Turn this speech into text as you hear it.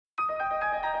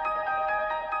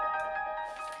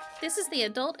This is the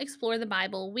Adult Explore the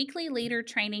Bible weekly leader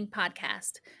training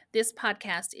podcast. This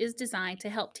podcast is designed to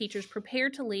help teachers prepare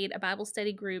to lead a Bible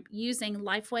study group using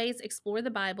Lifeway's Explore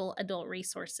the Bible adult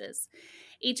resources.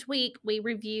 Each week, we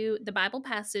review the Bible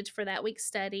passage for that week's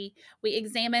study, we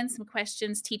examine some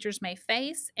questions teachers may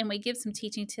face, and we give some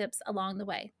teaching tips along the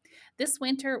way. This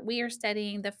winter, we are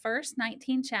studying the first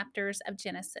 19 chapters of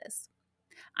Genesis.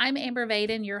 I'm Amber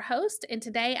Vaden, your host, and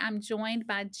today I'm joined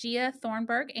by Gia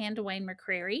Thornburg and Dwayne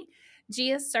McCrary.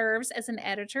 Gia serves as an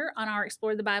editor on our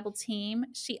Explore the Bible team.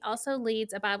 She also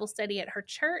leads a Bible study at her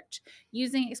church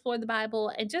using Explore the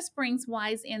Bible and just brings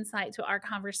wise insight to our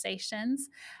conversations.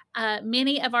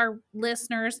 Many of our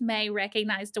listeners may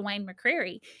recognize Dwayne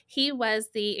McCrary. He was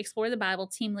the Explore the Bible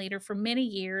team leader for many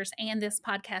years and this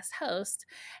podcast host.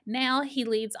 Now he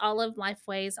leads all of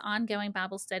Lifeway's ongoing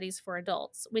Bible studies for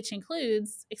adults, which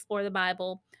includes Explore the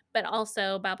Bible, but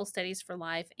also Bible Studies for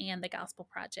Life and the Gospel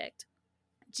Project.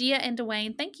 Gia and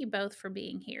Dwayne, thank you both for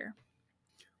being here.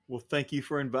 Well, thank you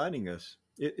for inviting us.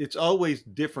 It's always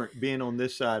different being on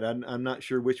this side. I'm not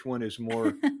sure which one is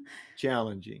more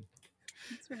challenging.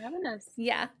 Thanks for having us.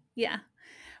 Yeah.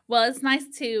 Well, it's nice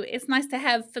to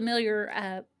have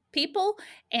familiar people,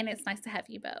 and it's nice to have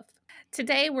you both.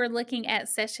 Today, we're looking at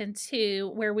session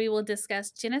 2, where we will discuss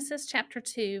Genesis chapter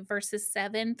 2, verses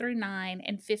 7 through 9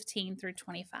 and 15 through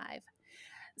 25.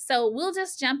 So we'll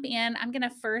just jump in. I'm going to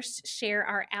first share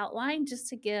our outline just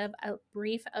to give a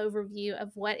brief overview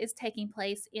of what is taking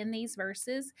place in these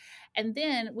verses. And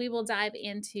then we will dive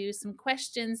into some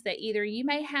questions that either you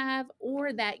may have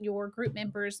or that your group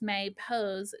members may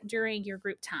pose during your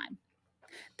group time.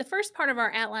 The first part of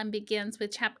our outline begins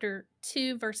with chapter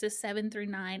 2, verses 7 through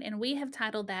 9, and we have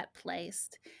titled that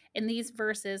Placed. In these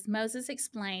verses, Moses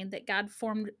explained that God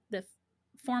formed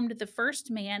the first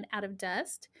man out of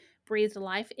dust, breathed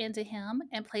life into him,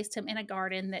 and placed him in a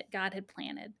garden that God had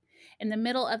planted. In the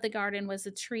middle of the garden was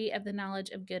a tree of the knowledge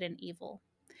of good and evil.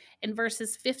 In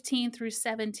verses 15 through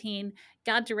 17,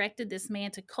 God directed this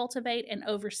man to cultivate and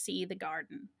oversee the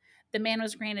garden. The man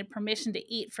was granted permission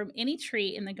to eat from any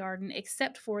tree in the garden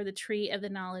except for the tree of the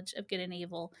knowledge of good and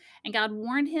evil. And God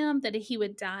warned him that he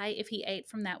would die if he ate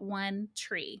from that one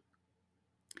tree.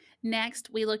 Next,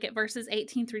 we look at verses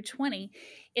 18 through 20.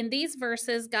 In these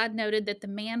verses, God noted that the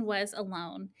man was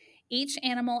alone. Each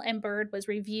animal and bird was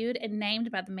reviewed and named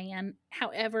by the man.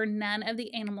 However, none of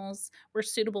the animals were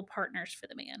suitable partners for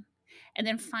the man. And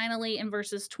then finally, in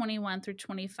verses 21 through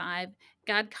 25,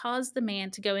 God caused the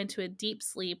man to go into a deep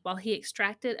sleep while he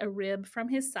extracted a rib from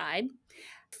his side.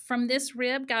 From this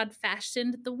rib, God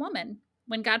fashioned the woman.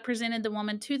 When God presented the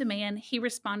woman to the man, he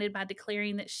responded by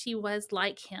declaring that she was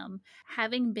like him,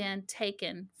 having been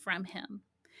taken from him.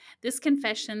 This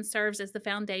confession serves as the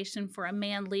foundation for a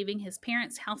man leaving his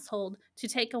parents' household to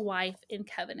take a wife in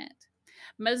covenant.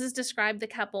 Moses described the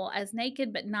couple as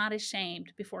naked but not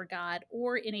ashamed before God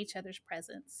or in each other's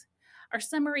presence. Our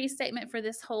summary statement for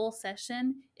this whole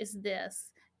session is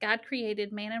this: God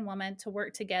created man and woman to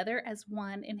work together as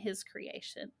one in his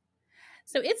creation.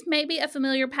 So it's maybe a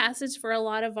familiar passage for a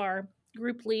lot of our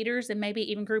group leaders and maybe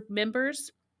even group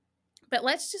members. But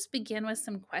let's just begin with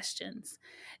some questions.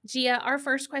 Gia, our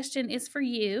first question is for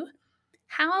you.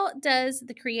 How does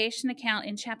the creation account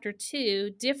in chapter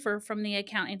 2 differ from the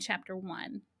account in chapter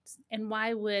 1? And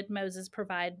why would Moses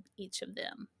provide each of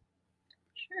them?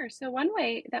 Sure. So, one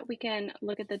way that we can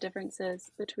look at the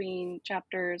differences between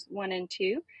chapters 1 and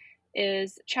 2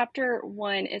 is chapter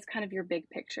 1 is kind of your big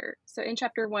picture. So, in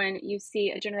chapter 1, you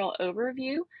see a general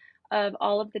overview of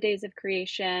all of the days of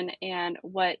creation and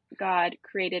what God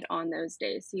created on those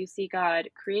days. So, you see God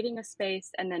creating a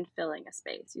space and then filling a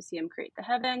space. You see Him create the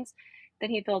heavens, then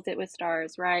He fills it with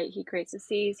stars, right? He creates the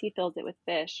seas, He fills it with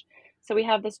fish. So, we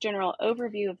have this general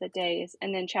overview of the days.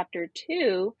 And then chapter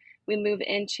 2, we move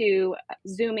into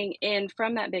zooming in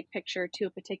from that big picture to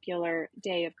a particular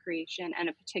day of creation and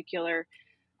a particular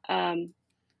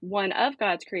one of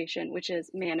God's creation, which is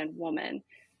man and woman.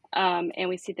 And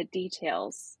we see the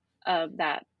details of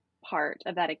that part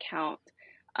of that account.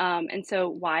 And so,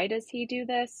 why does he do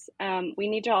this? We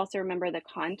need to also remember the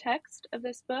context of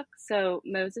this book. So,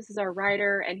 Moses is our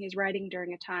writer, and he's writing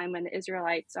during a time when the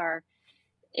Israelites are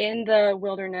in the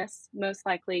wilderness, most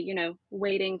likely,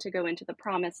 waiting to go into the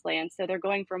promised land. So they're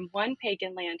going from one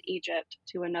pagan land, Egypt,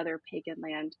 to another pagan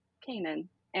land, Canaan.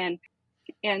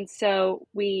 And so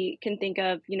we can think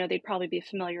of, they'd probably be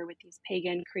familiar with these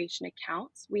pagan creation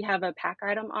accounts. We have a pack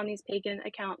item on these pagan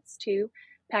accounts too,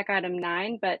 pack item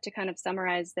 9, but to kind of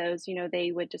summarize those,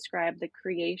 they would describe the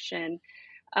creation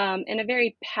in a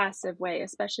very passive way,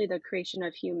 especially the creation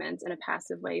of humans in a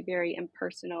passive way, very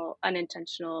impersonal,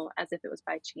 unintentional, as if it was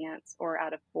by chance or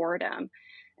out of boredom.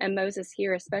 And Moses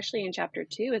here, especially in chapter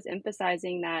 2, is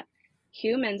emphasizing that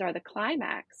humans are the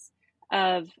climax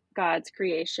of God's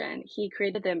creation. He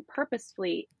created them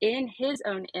purposefully in his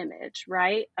own image,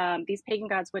 right? These pagan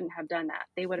gods wouldn't have done that.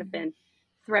 They would have Mhm. been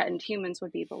threatened. Humans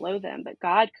would be below them. But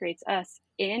God creates us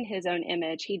in his own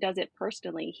image. He does it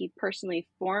personally. He personally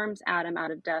forms Adam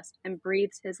out of dust and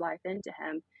breathes his life into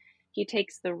him. He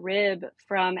takes the rib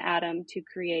from Adam to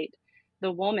create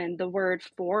the woman. The word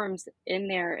forms in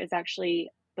there is actually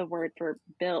the word for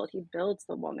build. He builds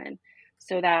the woman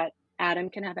so that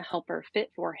Adam can have a helper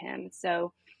fit for him.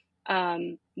 So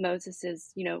Moses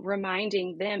is,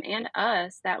 reminding them and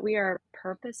us that we are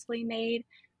purposefully made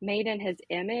in his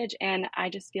image. And I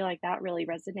just feel like that really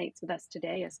resonates with us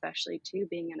today, especially too,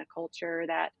 being in a culture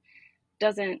that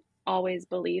doesn't always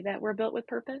believe that we're built with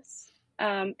purpose.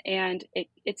 And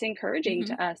it's encouraging Mhm.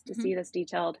 to us to see Mhm. this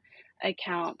detailed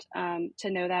account, to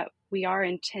know that we are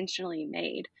intentionally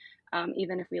made,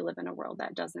 even if we live in a world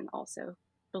that doesn't also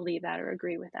believe that or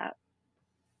agree with that.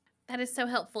 That is so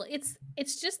helpful.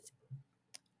 It's just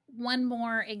one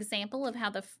more example of how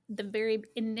the very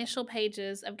initial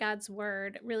pages of God's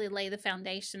word really lay the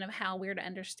foundation of how we're to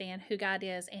understand who God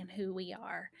is and who we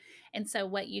are. And so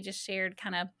what you just shared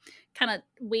kind of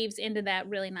weaves into that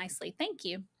really nicely. Thank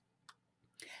you.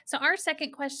 So our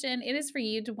second question, it is for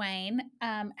you, Dwayne.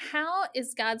 How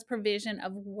is God's provision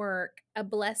of work a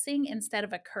blessing instead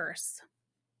of a curse?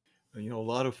 A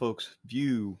lot of folks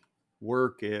view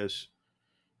work as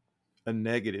a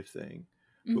negative thing,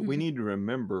 but we Hmm. need to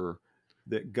remember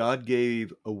that God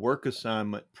gave a work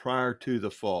assignment prior to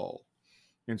the fall.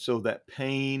 And so that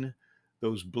pain,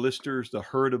 those blisters, the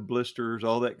hurt of blisters,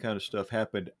 all that kind of stuff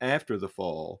happened after the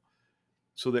fall,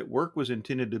 so that work was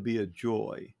intended to be a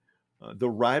joy. The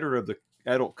writer of the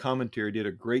adult commentary did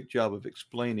a great job of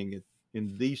explaining it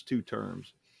in these two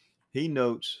terms. He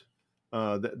notes,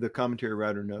 the commentary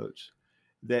writer notes,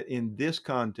 that in this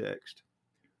context,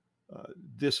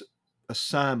 this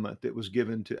assignment that was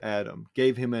given to Adam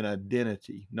gave him an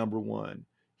identity, number one.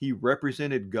 He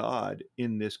represented God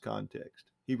in this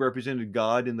context. He represented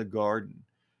God in the garden.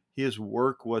 His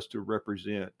work was to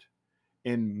represent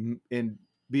and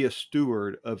be a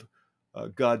steward of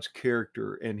God's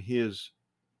character and his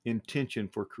intention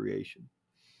for creation.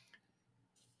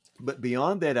 But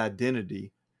beyond that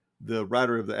identity, the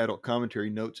writer of the adult commentary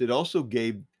notes it also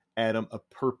gave Adam a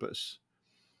purpose.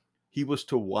 He was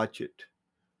to watch it.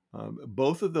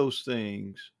 Both of those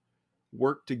things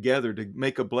work together to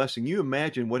make a blessing. You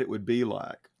imagine what it would be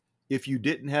like if you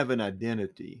didn't have an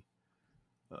identity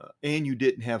and you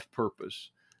didn't have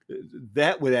purpose.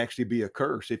 That would actually be a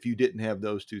curse if you didn't have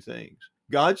those two things.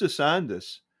 God's assigned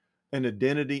us an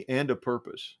identity and a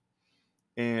purpose,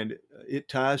 and it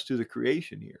ties to the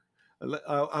creation here.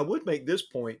 I would make this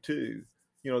point too.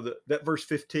 That verse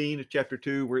 15 of chapter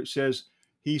 2, where it says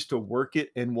he's to work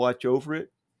it and watch over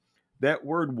it. That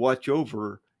word watch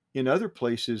over in other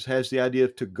places has the idea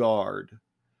of to guard,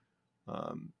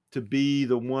 to be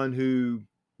the one who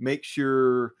makes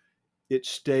sure it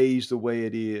stays the way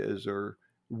it is or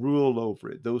rule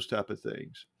over it, those type of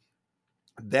things.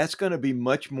 That's going to be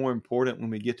much more important when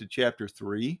we get to chapter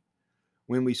 3.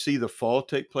 When we see the fall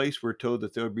take place, we're told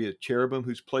that there will be a cherubim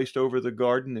who's placed over the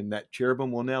garden, and that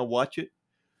cherubim will now watch it.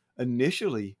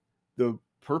 Initially, the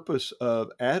purpose of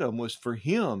Adam was for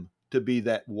him to be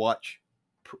that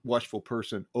watchful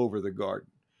person over the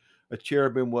garden. A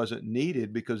cherubim wasn't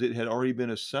needed because it had already been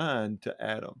assigned to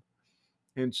Adam.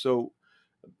 And so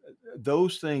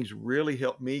those things really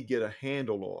help me get a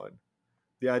handle on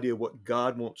the idea of what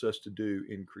God wants us to do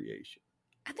in creation.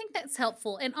 I think that's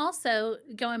helpful. And also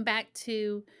going back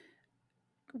to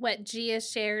what Gia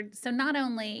shared. So, not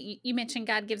only you mentioned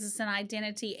God gives us an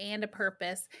identity and a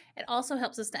purpose, it also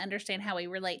helps us to understand how we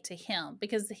relate to Him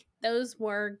because those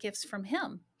were gifts from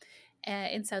Him.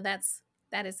 And so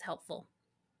that is helpful.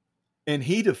 And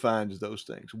he defines those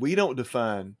things. We don't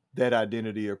define that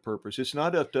identity or purpose. It's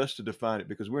not up to us to define it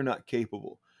because we're not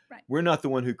capable. Right. We're not the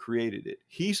one who created it.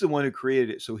 He's the one who created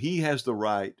it. So he has the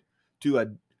right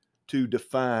to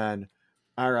define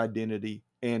our identity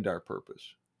and our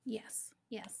purpose. Yes.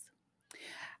 Yes.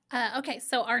 Okay.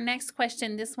 So, our next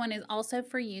question, this one is also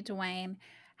for you, Dwayne.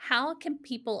 How can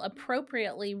people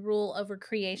appropriately rule over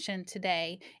creation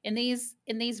today? In these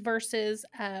verses,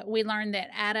 we learned that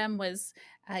Adam was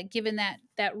given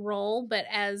that role, but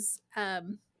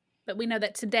we know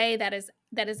that today that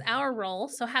is our role.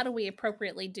 So how do we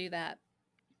appropriately do that?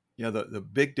 The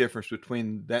big difference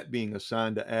between that being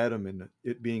assigned to Adam and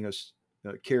it being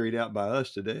carried out by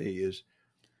us today is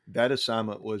that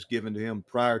assignment was given to him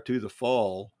prior to the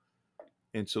fall.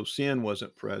 And so sin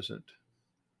wasn't present.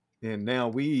 And now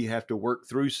we have to work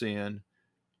through sin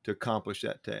to accomplish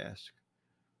that task.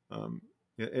 Um,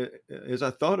 as I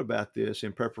thought about this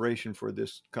in preparation for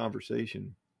this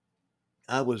conversation,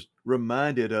 I was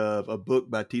reminded of a book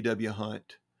by T.W.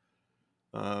 Hunt.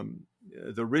 The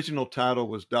original title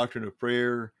was Doctrine of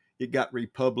Prayer. It got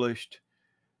republished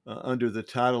under the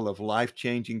title of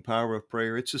Life-Changing Power of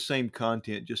Prayer. It's the same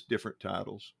content, just different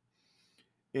titles.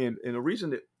 And the reason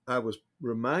that I was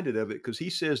reminded of it, because he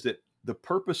says that the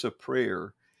purpose of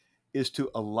prayer is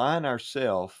to align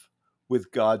ourselves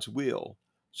with God's will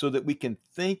so that we can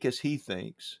think as he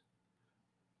thinks,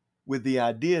 with the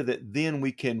idea that then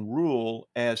we can rule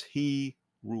as he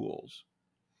rules.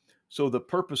 So the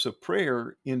purpose of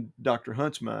prayer in Dr.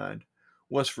 Hunt's mind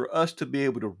was for us to be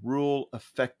able to rule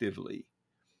effectively,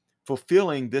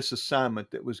 fulfilling this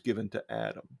assignment that was given to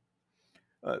Adam.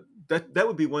 That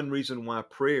would be one reason why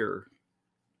prayer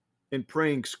and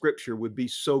praying scripture would be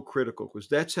so critical, because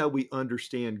that's how we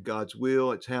understand God's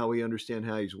will. It's how we understand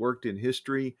how he's worked in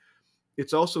history.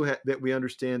 It's also that we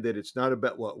understand that it's not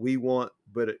about what we want,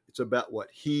 but it's about what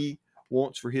he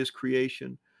wants for his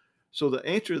creation. So the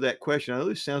answer to that question, I know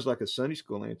this sounds like a Sunday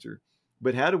school answer,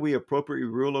 but how do we appropriately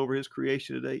rule over his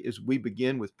creation today? Is we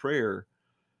begin with prayer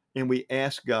and we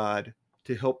ask God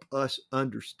to help us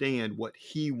understand what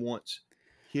he wants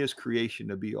his creation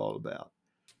to be all about.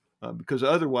 Because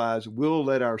otherwise we'll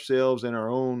let ourselves and our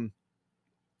own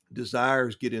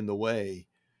desires get in the way,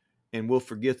 and we'll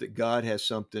forget that God has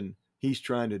something he's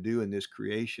trying to do in this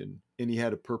creation, and he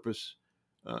had a purpose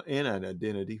and an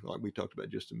identity, like we talked about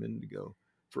just a minute ago,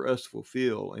 for us to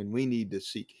fulfill, and we need to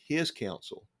seek his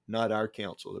counsel, not our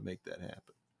counsel, to make that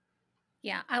happen.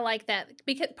 Yeah, I like that,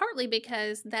 because partly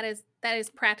because that is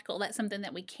practical. That's something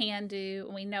that we can do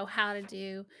and we know how to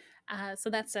do.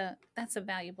 So that's a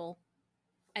valuable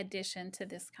addition to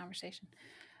this conversation.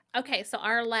 Okay, so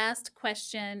our last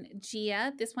question,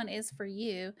 Gia, this one is for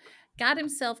you. God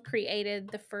himself created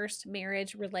the first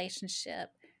marriage relationship.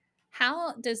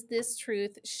 How does this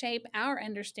truth shape our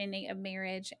understanding of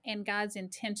marriage and God's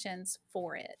intentions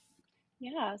for it?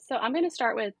 Yeah, so I'm going to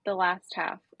start with the last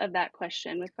half of that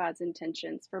question with God's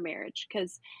intentions for marriage,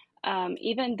 because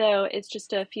even though it's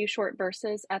just a few short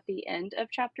verses at the end of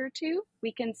chapter 2,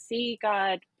 we can see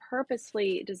God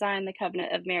purposely design the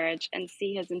covenant of marriage and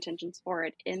see his intentions for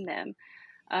it in them.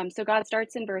 So God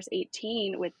starts in verse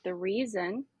 18 with the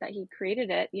reason that he created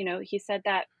it. You know, he said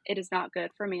that it is not good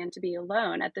for man to be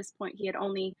alone. At this point, he had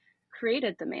only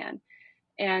created the man.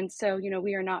 And so, you know,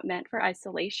 we are not meant for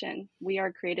isolation. We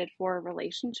are created for a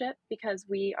relationship because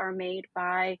we are made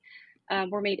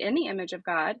we're made in the image of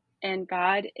God, and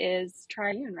God is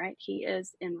triune, right? He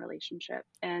is in relationship.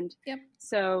 And Yep.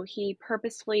 so he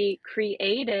purposefully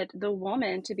created the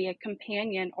woman to be a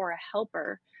companion or a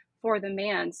helper for the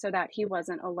man so that he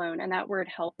wasn't alone. And that word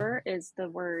helper is the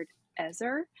word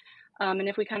ezer. And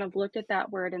if we kind of looked at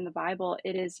that word in the Bible,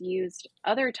 it is used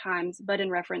other times, but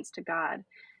in reference to God.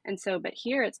 And so, but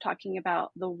here it's talking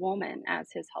about the woman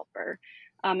as his helper.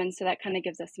 And so that kind of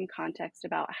gives us some context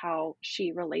about how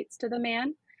she relates to the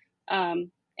man.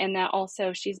 And that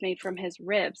also she's made from his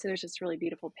rib. So there's this really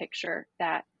beautiful picture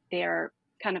that they're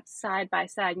kind of side by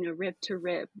side, you know, rib to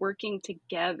rib, working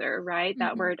together, right?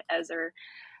 That word ezer.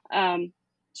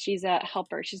 She's a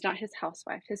helper. She's not his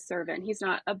housewife, his servant. He's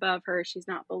not above her. She's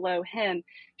not below him.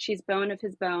 She's bone of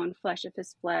his bone, flesh of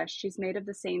his flesh. She's made of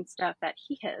the same stuff that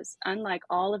he is, unlike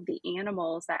all of the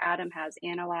animals that Adam has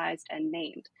analyzed and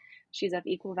named. She's of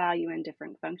equal value and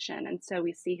different function. And so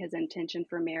we see his intention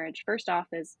for marriage. First off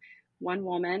is one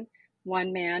woman,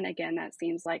 one man. Again, that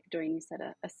seems like, Dwayne, you said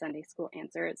a Sunday school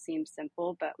answer. It seems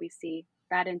simple, but we see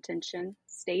that intention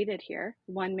stated here.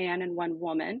 One man and one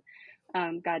woman.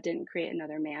 God didn't create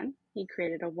another man. He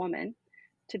created a woman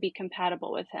to be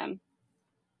compatible with him.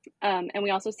 And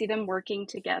we also see them working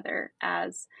together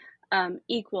as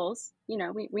equals. You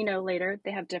know, we know later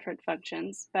they have different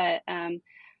functions, but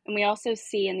and we also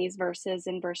see in these verses,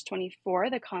 in verse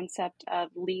 24, the concept of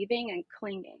leaving and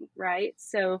clinging, right?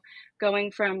 So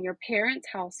going from your parents'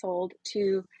 household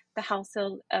to the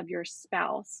household of your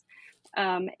spouse.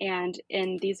 And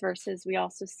in these verses, we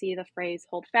also see the phrase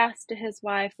hold fast to his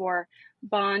wife or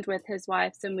bond with his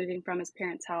wife. So moving from his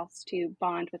parents' house to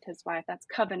bond with his wife, that's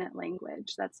covenant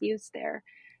language that's used there.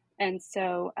 And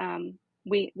so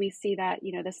we see that,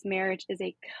 you know, this marriage is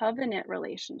a covenant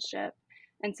relationship.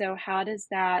 And so how does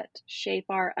that shape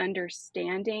our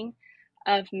understanding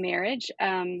of marriage?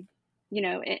 You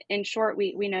know, in short,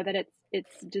 we know that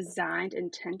it's designed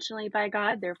intentionally by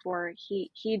God. Therefore,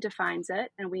 he defines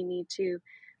it, and we need to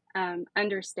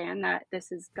understand that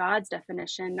this is God's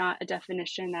definition, not a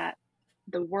definition that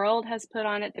the world has put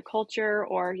on it, the culture,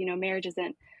 or, you know, marriage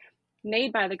isn't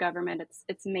made by the government.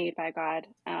 It's made by God,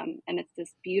 and it's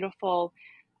this beautiful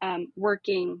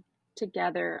working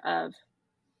together of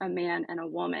a man and a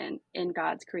woman in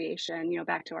God's creation.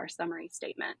 Back to our summary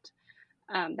statement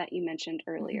that you mentioned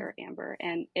Mhm. earlier, Amber,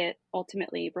 and it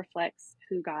ultimately reflects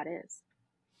who God is.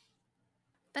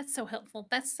 That's so helpful.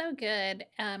 That's so good,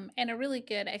 and a really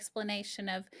good explanation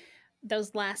of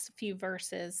those last few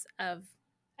verses of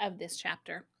this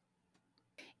chapter.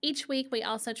 Each week, we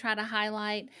also try to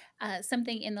highlight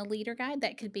something in the leader guide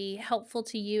that could be helpful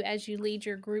to you as you lead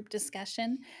your group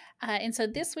discussion. And so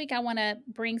this week, I want to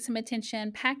bring some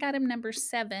attention. Pack item number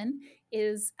 7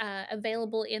 is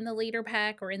available in the leader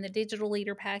pack or in the digital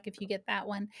leader pack if you get that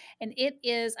one. And it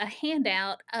is a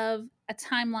handout of a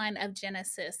timeline of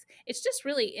Genesis. It's just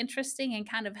really interesting and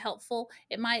kind of helpful.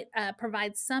 It might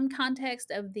provide some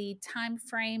context of the time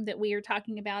frame that we are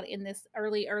talking about in this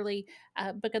early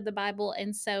book of the Bible.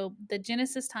 And so the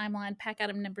Genesis timeline, pack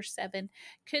item number 7,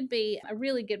 could be a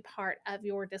really good part of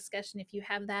your discussion. If you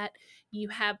have that, you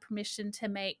have permission to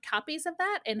make copies of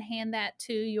that and hand that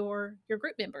to your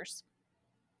group members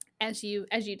as you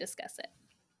discuss it.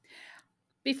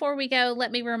 Before we go,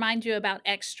 let me remind you about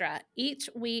Extra. Each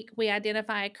week, we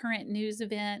identify a current news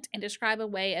event and describe a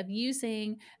way of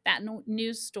using that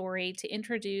news story to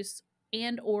introduce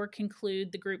and or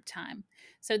conclude the group time.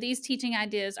 So these teaching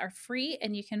ideas are free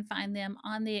and you can find them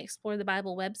on the Explore the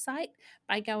Bible website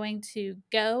by going to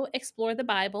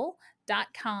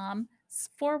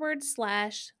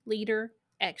goexplorethebible.com/leader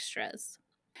extras.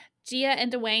 Gia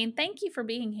and Dwayne, thank you for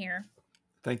being here.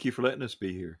 Thank you for letting us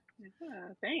be here.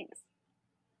 Thanks.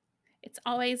 It's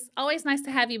always nice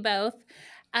to have you both.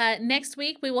 Next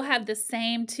week, we will have the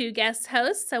same 2 guest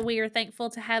hosts, so we are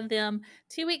thankful to have them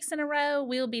 2 weeks in a row.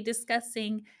 We'll be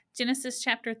discussing Genesis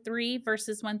chapter 3,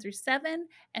 verses 1 through 7,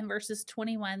 and verses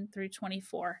 21 through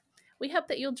 24. We hope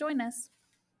that you'll join us.